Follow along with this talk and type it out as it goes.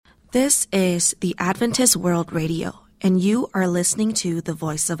This is the Adventist World Radio, and you are listening to the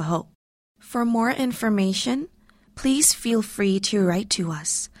Voice of Hope. For more information, please feel free to write to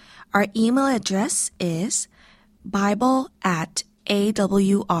us. Our email address is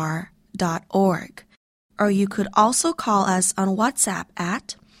bible@awr.org, or you could also call us on WhatsApp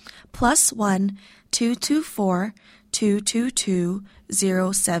at +1 224 222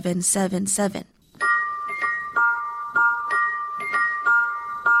 0777.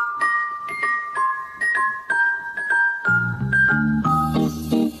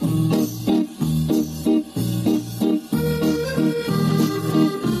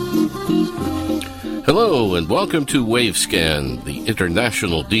 Hello and welcome to Wavescan, the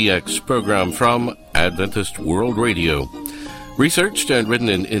international DX program from Adventist World Radio. Researched and written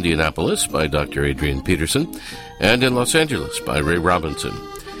in Indianapolis by Dr. Adrian Peterson and in Los Angeles by Ray Robinson,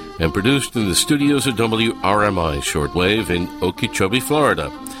 and produced in the studios of WRMI Shortwave in Okeechobee,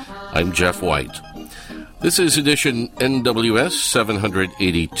 Florida. I'm Jeff White. This is edition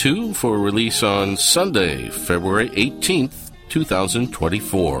NWS782 for release on Sunday, February 18th,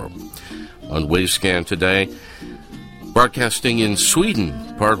 2024. On Wavescan today, broadcasting in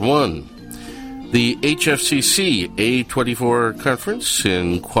Sweden, Part 1, the HFCC A24 Conference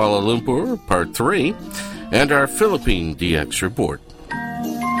in Kuala Lumpur, Part 3, and our Philippine DX Report.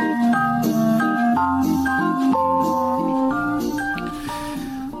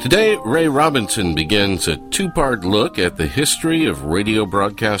 Today, Ray Robinson begins a two-part look at the history of radio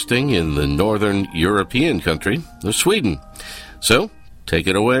broadcasting in the northern European country of Sweden. So, take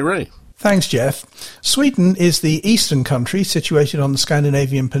it away, Ray. Thanks, Jeff. Sweden is the eastern country situated on the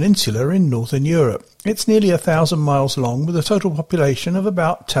Scandinavian peninsula in northern Europe. It's nearly 1,000 miles long with a total population of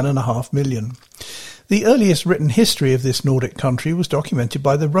about 10.5 million. The earliest written history of this Nordic country was documented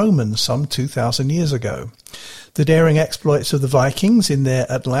by the Romans some 2,000 years ago. The daring exploits of the Vikings in their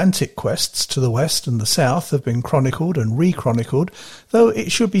Atlantic quests to the west and the south have been chronicled and re-chronicled, though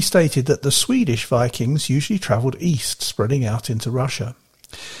it should be stated that the Swedish Vikings usually travelled east, spreading out into Russia.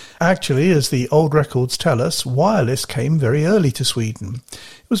 Actually, as the old records tell us, wireless came very early to Sweden.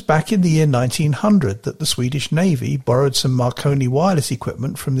 It was back in the year 1900 that the Swedish Navy borrowed some Marconi wireless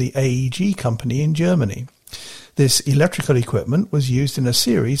equipment from the AEG company in Germany. This electrical equipment was used in a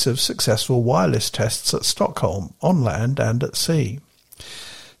series of successful wireless tests at Stockholm, on land and at sea.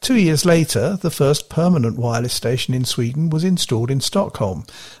 2 years later, the first permanent wireless station in Sweden was installed in Stockholm,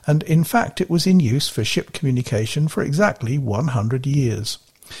 and in fact it was in use for ship communication for exactly 100 years.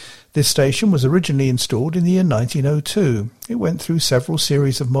 This station was originally installed in the year 1902. It went through several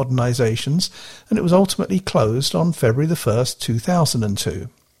series of modernizations, and it was ultimately closed on February 1st, 2002.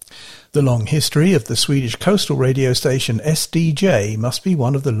 The long history of the Swedish coastal radio station SDJ must be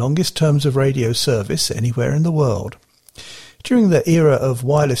one of the longest terms of radio service anywhere in the world. During the era of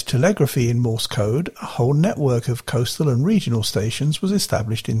wireless telegraphy in Morse code, a whole network of coastal and regional stations was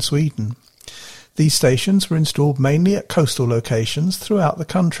established in Sweden. These stations were installed mainly at coastal locations throughout the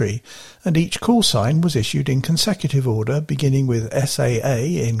country, and each call sign was issued in consecutive order, beginning with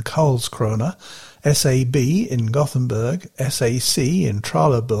SAA in Karlskrona, SAB in Gothenburg, SAC in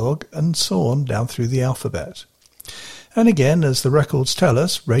Trelleborg, and so on down through the alphabet. And again, as the records tell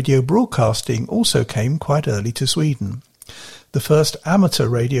us, radio broadcasting also came quite early to Sweden. The first amateur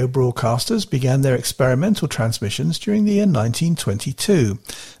radio broadcasters began their experimental transmissions during the year 1922,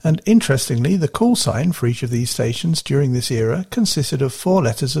 and interestingly, the call sign for each of these stations during this era consisted of 4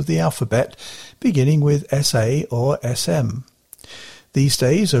 letters of the alphabet, beginning with SA or SM. These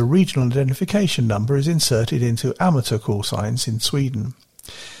days, a regional identification number is inserted into amateur call signs in Sweden.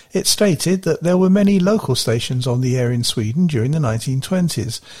 It stated that there were many local stations on the air in Sweden during the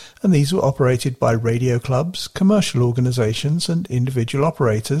 1920s, and these were operated by radio clubs, commercial organisations and individual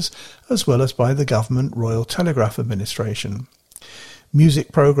operators, as well as by the government Royal Telegraph Administration.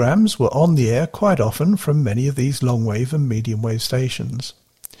 Music programmes were on the air quite often from many of these long-wave and medium-wave stations.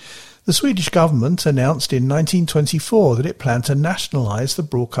 The Swedish government announced in 1924 that it planned to nationalise the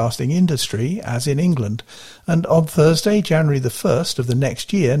broadcasting industry, as in England, and on Thursday, January the 1st of the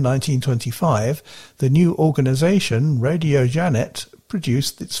next year, 1925, the new organisation, Radio Janet,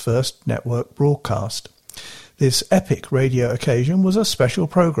 produced its first network broadcast. This epic radio occasion was a special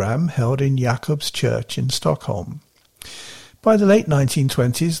programme held in Jakobs Church in Stockholm. By the late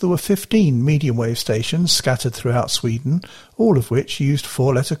 1920s, there were 15 medium-wave stations scattered throughout Sweden, all of which used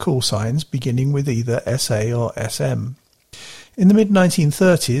 4-letter call signs beginning with either SA or SM. In the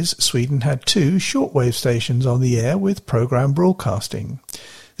mid-1930s, Sweden had 2 shortwave stations on the air with programme broadcasting.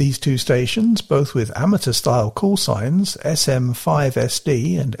 These two stations, both with amateur-style call signs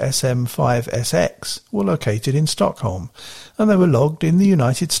SM5SD and SM5SX, were located in Stockholm, and they were logged in the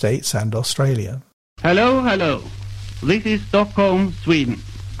United States and Australia. Hello, hello. This is Stockholm, Sweden.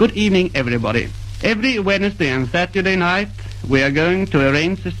 Good evening, everybody. Every Wednesday and Saturday night, we are going to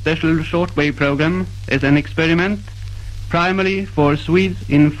arrange a special shortwave program as an experiment, primarily for Swedes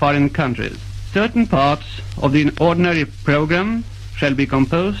in foreign countries. Certain parts of the ordinary program shall be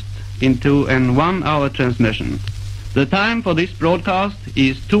composed into an 1-hour transmission. The time for this broadcast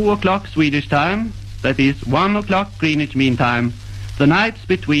is 2 o'clock Swedish time, that is 1 o'clock Greenwich Mean Time, the nights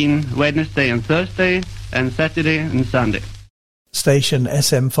between Wednesday and Thursday and Saturday and Sunday. Station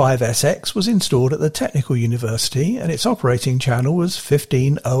SM5SX was installed at the Technical University and its operating channel was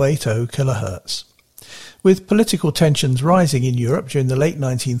 15080 kHz. With political tensions rising in Europe during the late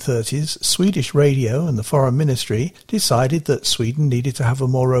 1930s, Swedish radio and the Foreign Ministry decided that Sweden needed to have a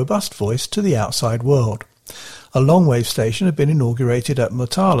more robust voice to the outside world. A longwave station had been inaugurated at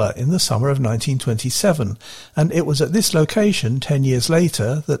Motala in the summer of 1927, and it was at this location 10 years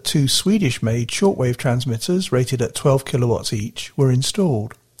later that two Swedish-made shortwave transmitters rated at 12 kilowatts each were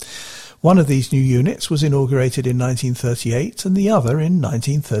installed. One of these new units was inaugurated in 1938 and the other in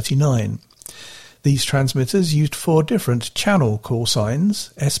 1939. These transmitters used 4 different channel call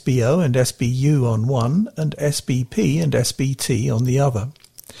signs, SBO and SBU on one, and SBP and SBT on the other.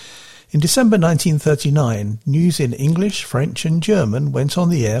 In December 1939, news in English, French and German went on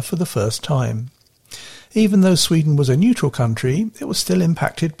the air for the first time. Even though Sweden was a neutral country, it was still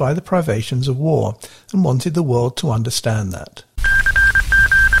impacted by the privations of war and wanted the world to understand that.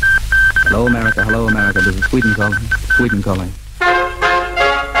 Hello America, this is Sweden calling.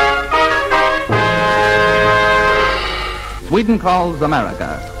 Sweden calls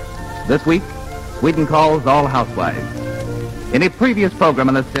America. This week, Sweden calls all housewives. In a previous program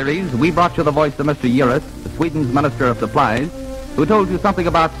in this series, we brought you the voice of Mr. Uris, Sweden's Minister of Supplies, who told you something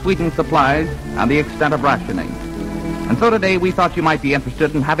about Sweden's supplies and the extent of rationing. And so today we thought you might be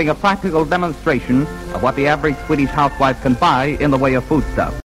interested in having a practical demonstration of what the average Swedish housewife can buy in the way of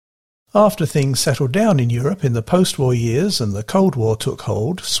foodstuff. After things settled down in Europe in the post-war years and the Cold War took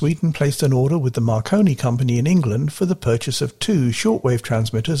hold, Sweden placed an order with the Marconi Company in England for the purchase of 2 shortwave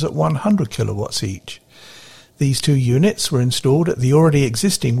transmitters at 100 kilowatts each. These 2 units were installed at the already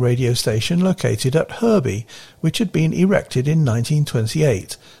existing radio station located at Hörby, which had been erected in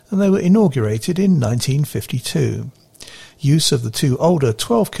 1928, and they were inaugurated in 1952. Use of the 2 older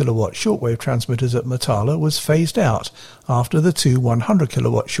 12-kilowatt shortwave transmitters at Motala was phased out after the 2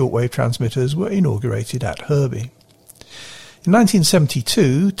 100-kilowatt shortwave transmitters were inaugurated at Hörby. In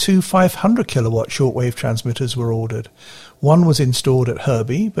 1972, 2 500-kilowatt shortwave transmitters were ordered. One was installed at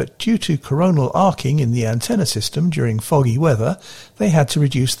Hörby, but due to coronal arcing in the antenna system during foggy weather, they had to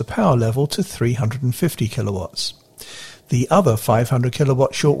reduce the power level to 350 kilowatts. The other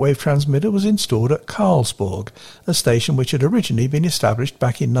 500-kilowatt shortwave transmitter was installed at Karlsborg, a station which had originally been established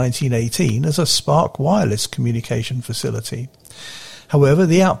back in 1918 as a Spark wireless communication facility. However,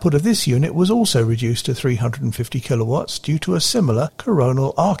 the output of this unit was also reduced to 350 kilowatts due to a similar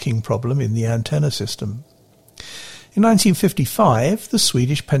coronal arcing problem in the antenna system. In 1955, the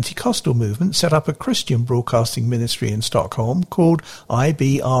Swedish Pentecostal movement set up a Christian broadcasting ministry in Stockholm called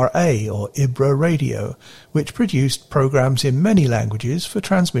IBRA, or IBRA Radio, which produced programs in many languages for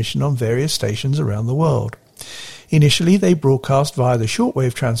transmission on various stations around the world. Initially, they broadcast via the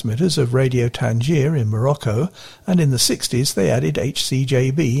shortwave transmitters of Radio Tangier in Morocco, and in the 60s they added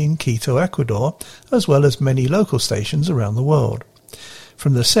HCJB in Quito, Ecuador, as well as many local stations around the world.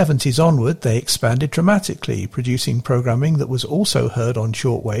 From the 70s onward, they expanded dramatically, producing programming that was also heard on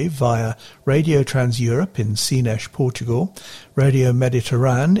shortwave via Radio Trans-Europe in Sines, Portugal, Radio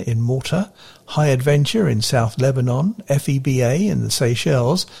Mediterrane in Malta, High Adventure in South Lebanon, FEBA in the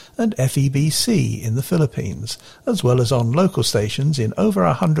Seychelles, and FEBC in the Philippines, as well as on local stations in over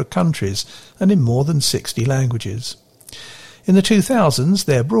 100 countries and in more than 60 languages. In the 2000s,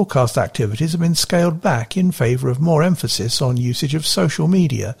 their broadcast activities have been scaled back in favour of more emphasis on usage of social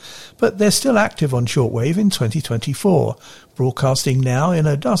media, but they're still active on shortwave in 2024, broadcasting now in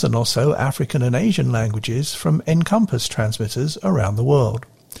a dozen or so African and Asian languages from Encompass transmitters around the world.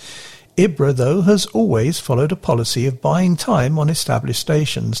 IBRA, though, has always followed a policy of buying time on established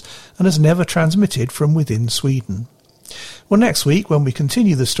stations and has never transmitted from within Sweden. Well, next week, when we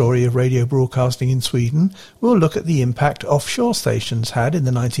continue the story of radio broadcasting in Sweden, we'll look at the impact offshore stations had in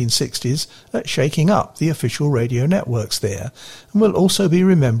the 1960s at shaking up the official radio networks there, and we'll also be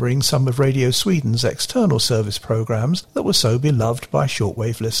remembering some of Radio Sweden's external service programs that were so beloved by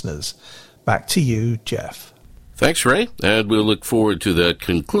shortwave listeners. Back to you, Jeff. Thanks, Ray, and we'll look forward to that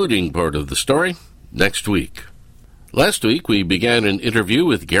concluding part of the story next week. Last week, we began an interview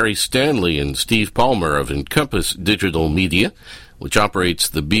with Gary Stanley and Steve Palmer of Encompass Digital Media, which operates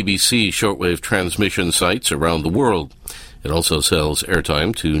the BBC shortwave transmission sites around the world. It also sells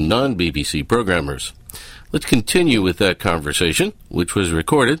airtime to non-BBC programmers. Let's continue with that conversation, which was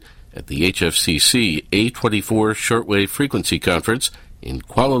recorded at the HFCC A24 Shortwave Frequency Conference in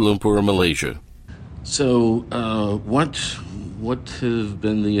Kuala Lumpur, Malaysia. So, what have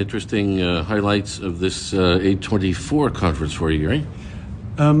been the interesting highlights of this A24 conference for you, right?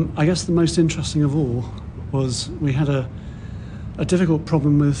 I guess the most interesting of all was we had a difficult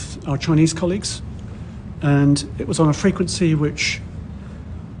problem with our Chinese colleagues, and it was on a frequency which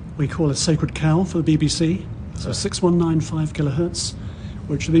we call a sacred cow for the BBC, so 6195 kilohertz,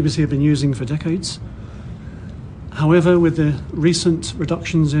 which the BBC have been using for decades. However, with the recent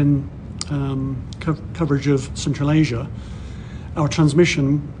reductions in coverage of Central Asia, our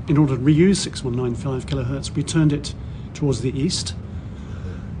transmission, in order to reuse 6195 kilohertz, we turned it towards the east,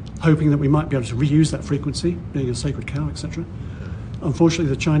 hoping that we might be able to reuse that frequency, being a sacred cow, etc. Unfortunately,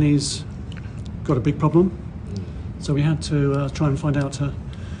 the Chinese got a big problem, so we had to try and find out a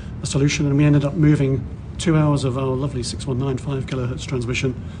solution, and we ended up moving 2 hours of our lovely 6195 kilohertz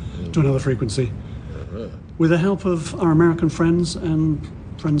transmission to another frequency, with the help of our American friends and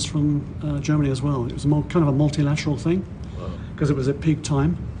friends from Germany as well. It was kind of a multilateral thing, because it was at peak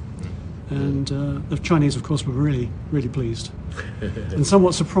time, and the Chinese, of course, were really, really pleased and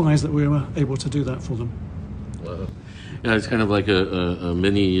somewhat surprised that we were able to do that for them. Wow. Yeah, it's kind of like a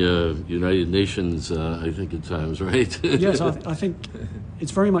mini United Nations, I think, at times, right? Yes, I think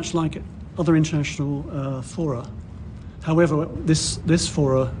it's very much like other international fora. However, this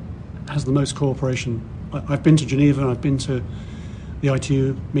fora has the most cooperation. I've been to Geneva, I've been to the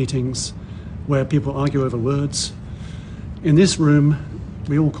ITU meetings where people argue over words. In this room,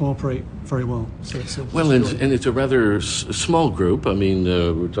 we all cooperate very well. So and it's a rather small group. I mean,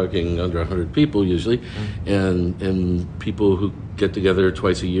 we're talking under 100 people usually, and people who get together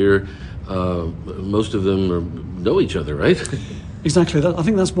twice a year, most of them know each other, right? Exactly. I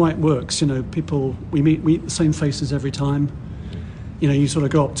think that's why it works. You know, we meet the same faces every time. You know, you sort of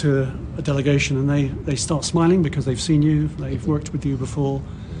go up to a delegation and they start smiling because they've seen you, they've worked with you before.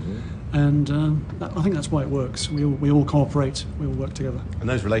 And I think that's why it works. We all cooperate, we all work together. And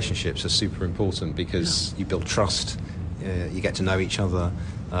those relationships are super important because you build trust, you get to know each other,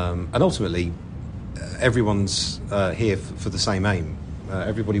 and ultimately everyone's here for the same aim.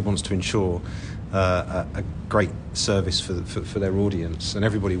 Everybody wants to ensure a great service for their audience, and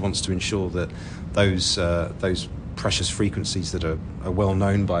everybody wants to ensure that those precious frequencies that are well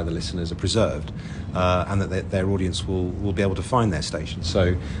known by the listeners are preserved, and that their audience will be able to find their station.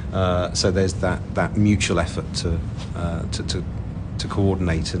 So there's that mutual effort to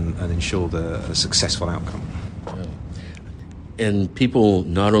coordinate and ensure a successful outcome. And people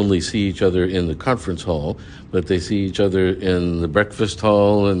not only see each other in the conference hall, but they see each other in the breakfast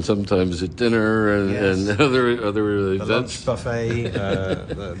hall and sometimes at dinner and other events. The lunch buffet.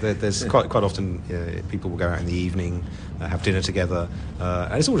 There's quite often people will go out in the evening, have dinner together,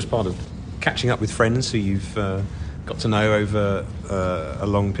 and it's all just part of catching up with friends who you've got to know over a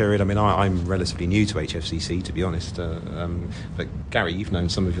long period. I mean, I'm relatively new to HFCC, to be honest, but Gary, you've known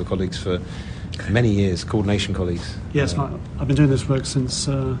some of your colleagues for many years, coordination colleagues. Yes, I've been doing this work since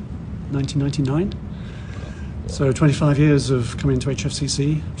 1999. So 25 years of coming to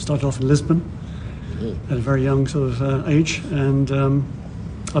HFCC. Started off in Lisbon at a very young sort of age, and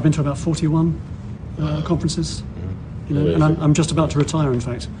I've been to about 41 conferences. You know, and I'm just about to retire, in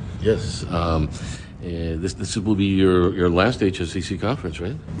fact. Yes. This will be your last HFCC conference,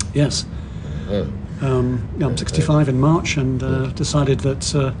 right? Yes. I'm 65 in March, and decided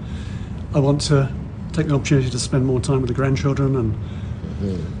that I want to take the opportunity to spend more time with the grandchildren and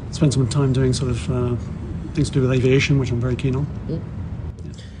spend some time doing sort of things to do with aviation, which I'm very keen on.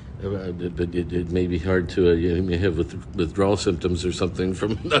 But it may be hard to, you may have withdrawal symptoms or something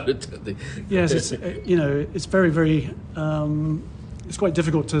from not attending. Yes, it's very, very, it's quite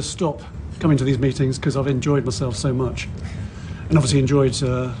difficult to stop coming to these meetings because I've enjoyed myself so much, and obviously enjoyed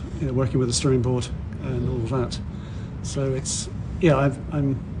working with the steering board and all of that. So it's,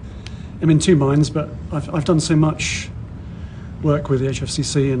 I'm in two minds, but I've done so much work with the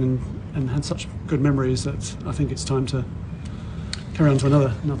HFCC and had such good memories that I think it's time to carry on to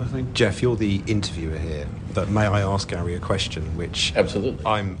another thing. Jeff, you're the interviewer here, but may I ask Gary a question, which absolutely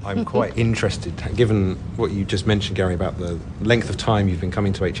I'm quite interested, given what you just mentioned, Gary, about the length of time you've been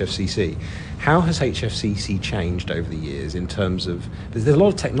coming to HFCC. How has HFCC changed over the years in terms of, there's a lot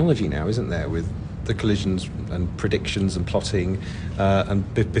of technology now, isn't there, with the collisions and predictions and plotting,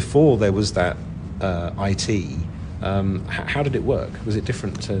 and before there was that IT. How did it work? Was it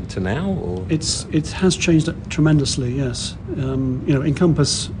different to now? Or? It has changed tremendously, yes.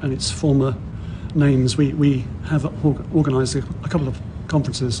 Encompass and its former names, we have organised a couple of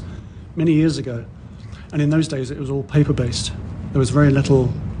conferences many years ago, and in those days it was all paper-based. There was very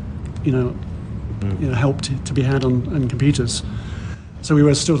little, help to be had on computers. So we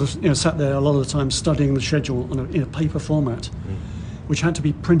were still, sat there a lot of the time studying the schedule in a paper format, which had to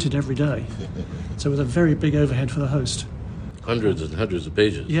be printed every day. So it was a very big overhead for the host. Hundreds and hundreds of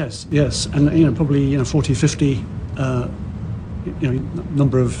pages. Yes, and probably 40, 50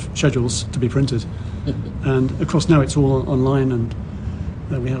 number of schedules to be printed. And of course now it's all online, and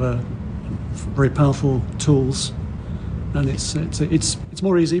we have very powerful tools, and it's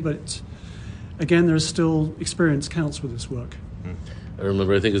more easy, but again there is still experience counts with this work. I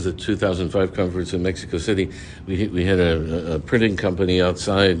remember, I think it was the 2005 conference in Mexico City. We had a printing company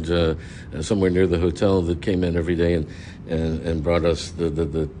outside somewhere near the hotel that came in every day and brought us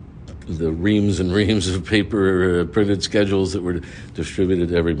the reams and reams of paper printed schedules that were distributed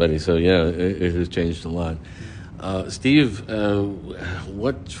to everybody. So yeah, it has changed a lot. Steve,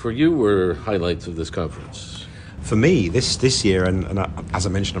 what for you were highlights of this conference? For me, this year, and as I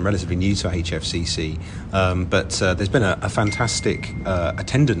mentioned, I'm relatively new to HFCC, but there's been a fantastic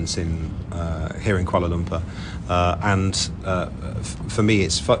attendance here in Kuala Lumpur, and for me,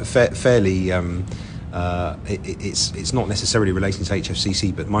 it's fairly. It's not necessarily relating to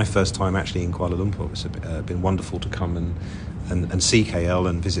HFCC, but my first time actually in Kuala Lumpur. It's been wonderful to come and see KL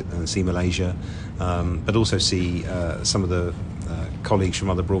and visit and see Malaysia, but also see some of the colleagues from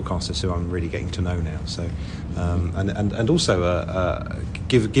other broadcasters who I'm really getting to know now. So, and also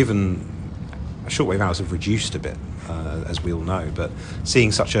given shortwave hours have reduced a bit, as we all know, but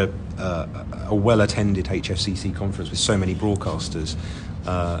seeing such a well-attended HFCC conference with so many broadcasters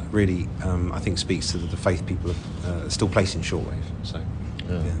really, I think, speaks to the faith people are still placing shortwave. So,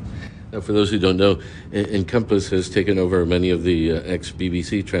 yeah. Now, for those who don't know, Encompass has taken over many of the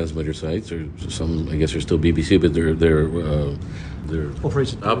ex-BBC transmitter sites, or some, I guess, are still BBC, but they're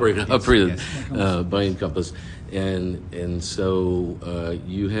operated by Encompass, and so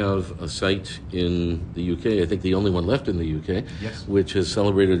you have a site in the UK. I think the only one left in the UK, yes, which has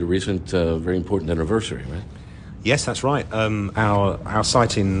celebrated a recent, very important anniversary, right? Yes, that's right. Our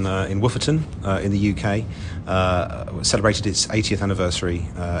site in Wooferton in the UK celebrated its 80th anniversary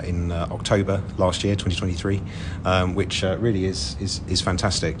in October last year, 2023, which really is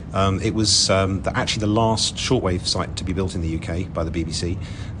fantastic. It was actually the last shortwave site to be built in the UK by the BBC.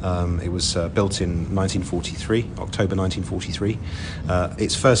 It was built in 1943, October 1943.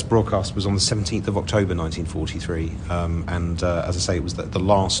 Its first broadcast was on the 17th of October 1943, and as I say, it was the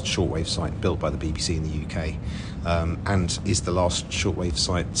last shortwave site built by the BBC in the UK. And is the last shortwave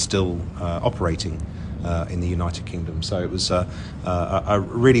site still operating in the United Kingdom. So it was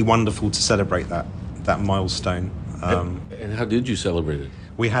really wonderful to celebrate that milestone. And how did you celebrate it?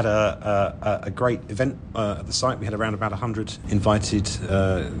 We had a great event at the site. We had around about 100 invited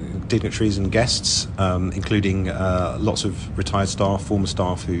dignitaries and guests, including lots of retired staff, former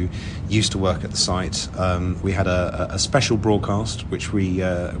staff who used to work at the site. We had a special broadcast which we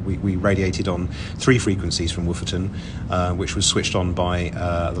radiated on 3 frequencies from Wooferton, which was switched on by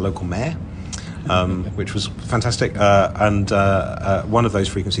the local mayor. Which was fantastic, and one of those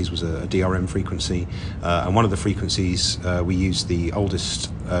frequencies was a DRM frequency, and one of the frequencies we used the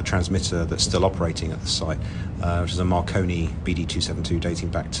oldest transmitter that's still operating at the site, which is a Marconi BD272 dating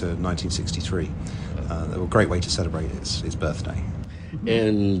back to 1963. A great way to celebrate its birthday.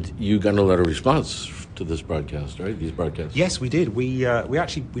 And you got a lot of response to this broadcast, right? These broadcasts. Yes, we did. We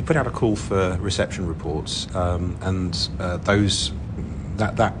actually put out a call for reception reports, and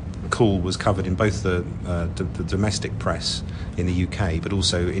that call was covered in both the domestic press in the UK, but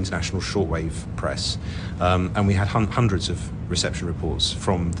also international shortwave press, and we had hundreds of reception reports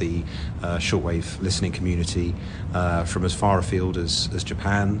from the shortwave listening community, from as far afield as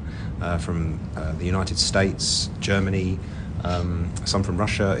Japan, from the United States, Germany, some from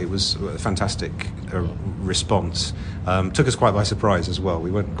Russia. It was a fantastic response. Took us quite by surprise as well. We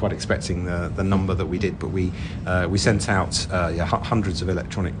weren't quite expecting the number that we did, but we sent out hundreds of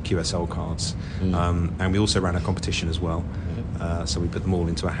electronic QSL cards, and we also ran a competition as well. So we put them all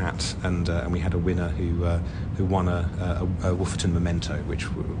into a hat, and we had a winner who won a Wooferton memento, which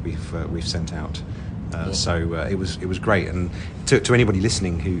we've sent out. So it was great. And to anybody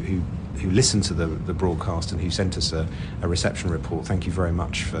listening who listened to the broadcast and who sent us a reception report, thank you very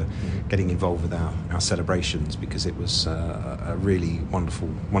much for getting involved with our celebrations, because it was a really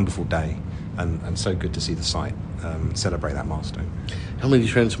wonderful day, and so good to see the site celebrate that milestone. How many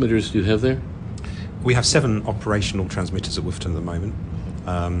transmitters do you have there? We have 7 operational transmitters at Wolferton at the moment.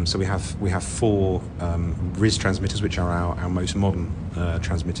 So we have 4 RIS transmitters, which are our most modern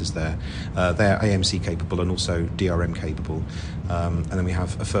transmitters there. They're AMC capable and also DRM capable. And then we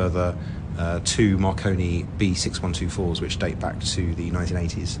have a further 2 Marconi B6124s, which date back to the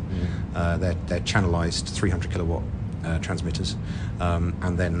 1980s. They're channelized 300 kilowatt transmitters.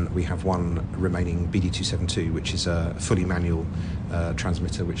 And then we have 1 remaining BD272, which is a fully manual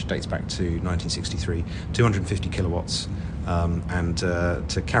transmitter, which dates back to 1963, 250 kilowatts. And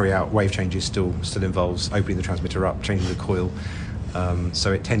to carry out wave changes still involves opening the transmitter up, changing the coil.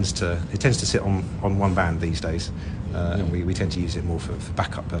 So it tends to sit on one band these days, and we tend to use it more for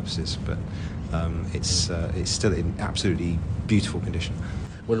backup purposes. But it's still in absolutely beautiful condition.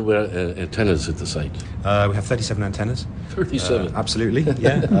 What about antennas at the site? We have 37 antennas. 37? Absolutely,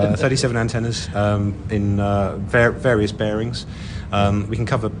 yeah. 37 antennas in various bearings. We can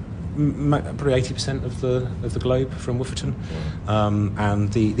cover probably 80% of the globe from Wolferton,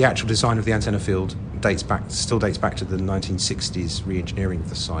 and the actual design of the antenna field still dates back to the 1960s re-engineering of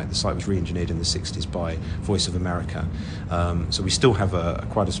the site. The site was re-engineered in the 60s by Voice of America, so we still have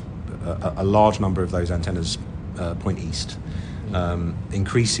quite a large number of those antennas point east.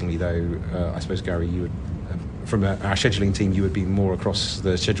 Increasingly, though, I suppose, Gary, you would, from our scheduling team, you would be more across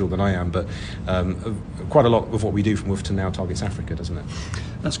the schedule than I am, but quite a lot of what we do from Wolferton now targets Africa, doesn't it?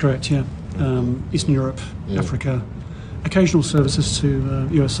 That's correct, yeah. Eastern Europe, Africa, occasional services to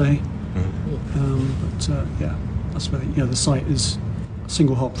USA. But that's where the site is a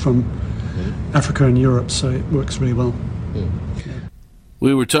single hop from Africa and Europe, so it works really well.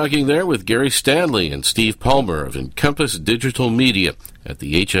 We were talking there with Gary Stanley and Steve Palmer of Encompass Digital Media at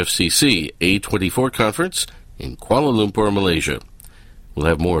the HFCC A24 Conference in Kuala Lumpur, Malaysia. We'll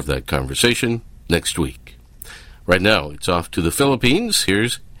have more of that conversation next week. Right now, it's off to the Philippines.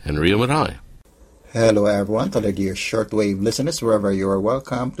 Here's Henry Umadhay. Hello, everyone. To the dear shortwave listeners, wherever you are,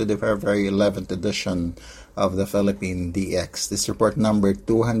 welcome to the February 11th edition of the Philippine DX. This report number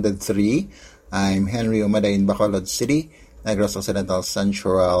 203. I'm Henry Umadhay in Bacolod City, Negros Occidental,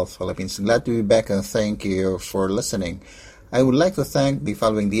 Central Philippines. Glad to be back, and thank you for listening. I would like to thank the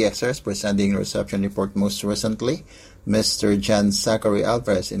following DXers for sending a reception report most recently: Mr. John Zachary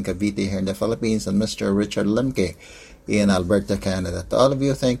Alvarez in Cavite here in the Philippines, and Mr. Richard Lemke in Alberta, Canada. To all of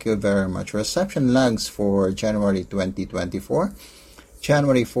you, thank you very much. Reception logs for January 2024.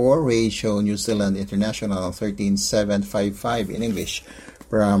 January 4, Radio New Zealand International 13755 in English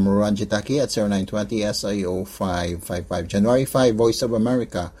from Ranjitaki at 0920 SIO 555. January 5, Voice of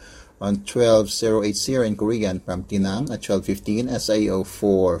America on 12080 in Korean from Tinang at 1215 SIO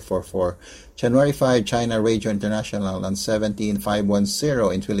 444. January 5, China Radio International on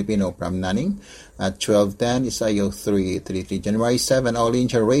 17510 in Filipino from Nanning at 1210 SIO 333. January 7, All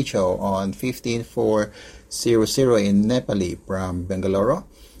India Radio on 15400 in Nepali from Bengaluru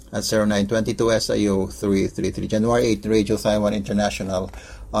at 0922 SIO 333. January 8, Radio Taiwan International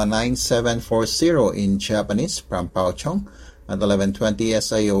on 9740 in Japanese from Paochong at 1120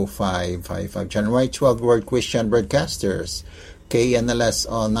 SIO 555. January 12, World Christian Broadcasters, KNLS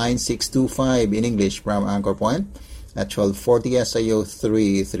on 9625 in English from Anchor Point at 1240 SIO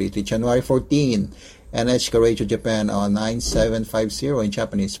 333. January 14, NHK Radio Japan on 9750 in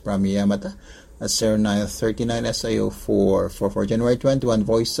Japanese from Yamata at 0939 SIO 444. January 21,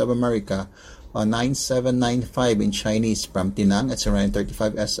 Voice of America on 9795 in Chinese from Tinang at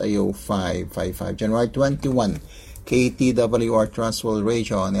 0935 SIO 555. January 21, KTWR Transworld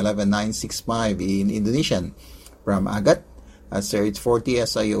Radio on 11965 in Indonesian from Agat at 0840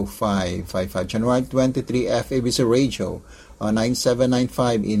 SIO 555. January 23, FABC Radio on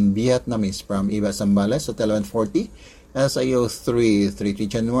 9795 in Vietnamese from Iba Zambales at 1140 SIO 333.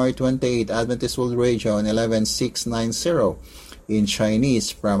 January 28, Adventist World Radio on 11690 in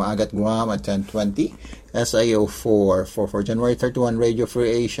Chinese from Agat Guam at 1020 SIO 444. January 31, Radio Free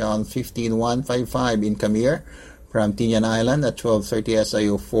Asia on 15155 in Khmer from Tinian Island at 1230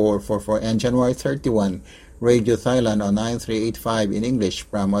 SIO 444. And January 31, Radio Thailand on 9385 in English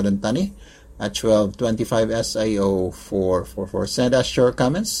from Modantani at 1225 SIO 444. Send us your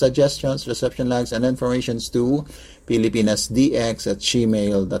comments, suggestions, reception logs, and informations to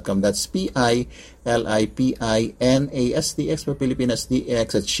filipinasdx@gmail.com. That's PILIPINASDX for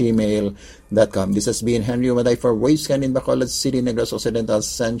filipinasdx@gmail.com. This has been Henry Umadhay for Wavescan in Bacolod City, Negros Occidental,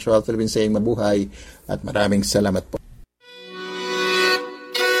 Central Philippines, saying mabuhay at maraming salamat po.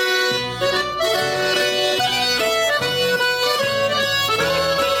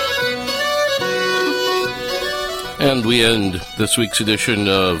 And we end this week's edition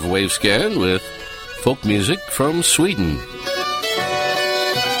of Wavescan with folk music from Sweden.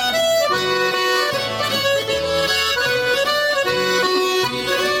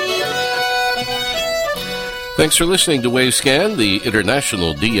 Thanks for listening to Wavescan, the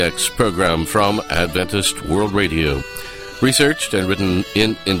international DX program from Adventist World Radio. Researched and written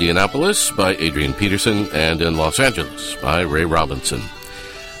in Indianapolis by Adrian Peterson and in Los Angeles by Ray Robinson.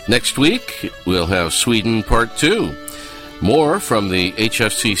 Next week, we'll have Sweden Part 2. More from the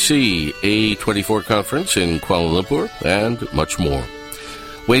HFCC A24 Conference in Kuala Lumpur, and much more.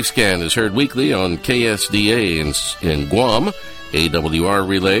 Wavescan is heard weekly on KSDA in Guam, AWR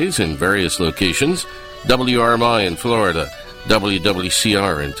relays in various locations, WRMI in Florida,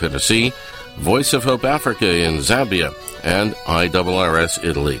 WWCR in Tennessee, Voice of Hope Africa in Zambia, and IRRS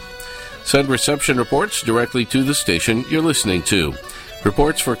Italy. Send reception reports directly to the station you're listening to.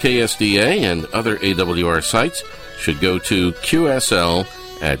 Reports for KSDA and other AWR sites should go to qsl@awr.org.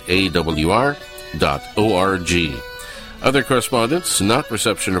 Other correspondence, not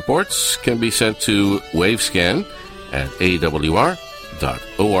reception reports, can be sent to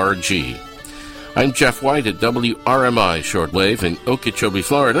wavescan@awr.org. I'm Jeff White at WRMI Shortwave in Okeechobee,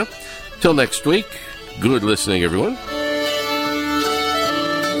 Florida. Till next week, good listening, everyone.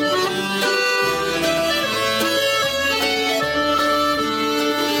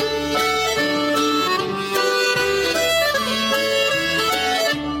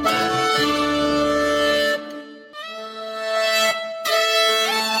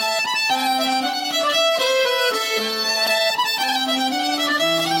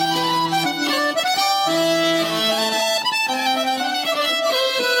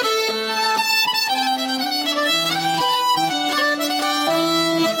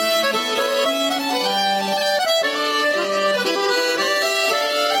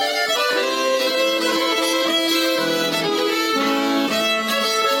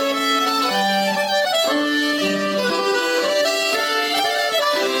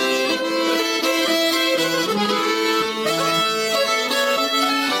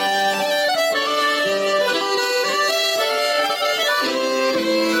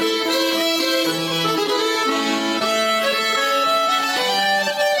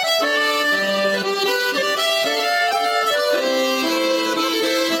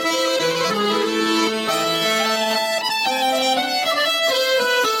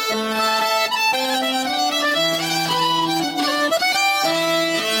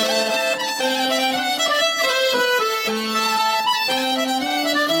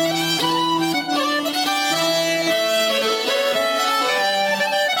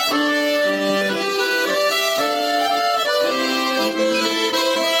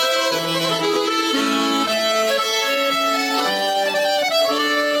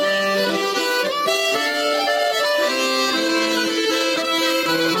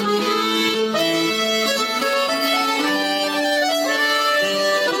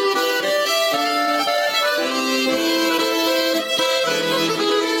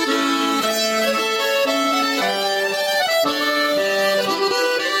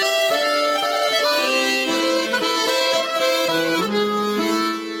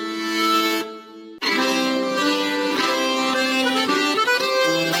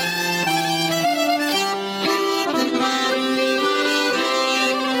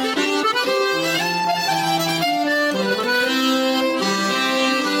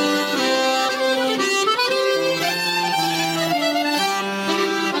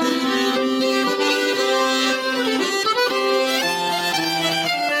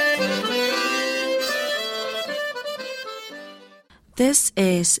 This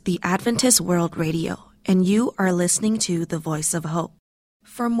is the Adventist World Radio, and you are listening to the Voice of Hope.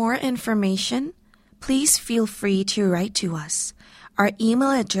 For more information, please feel free to write to us. Our email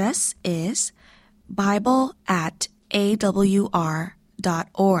address is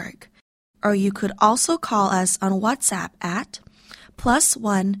bible@awr.org, or you could also call us on WhatsApp at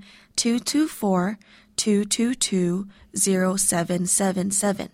 +1 224 222 0777.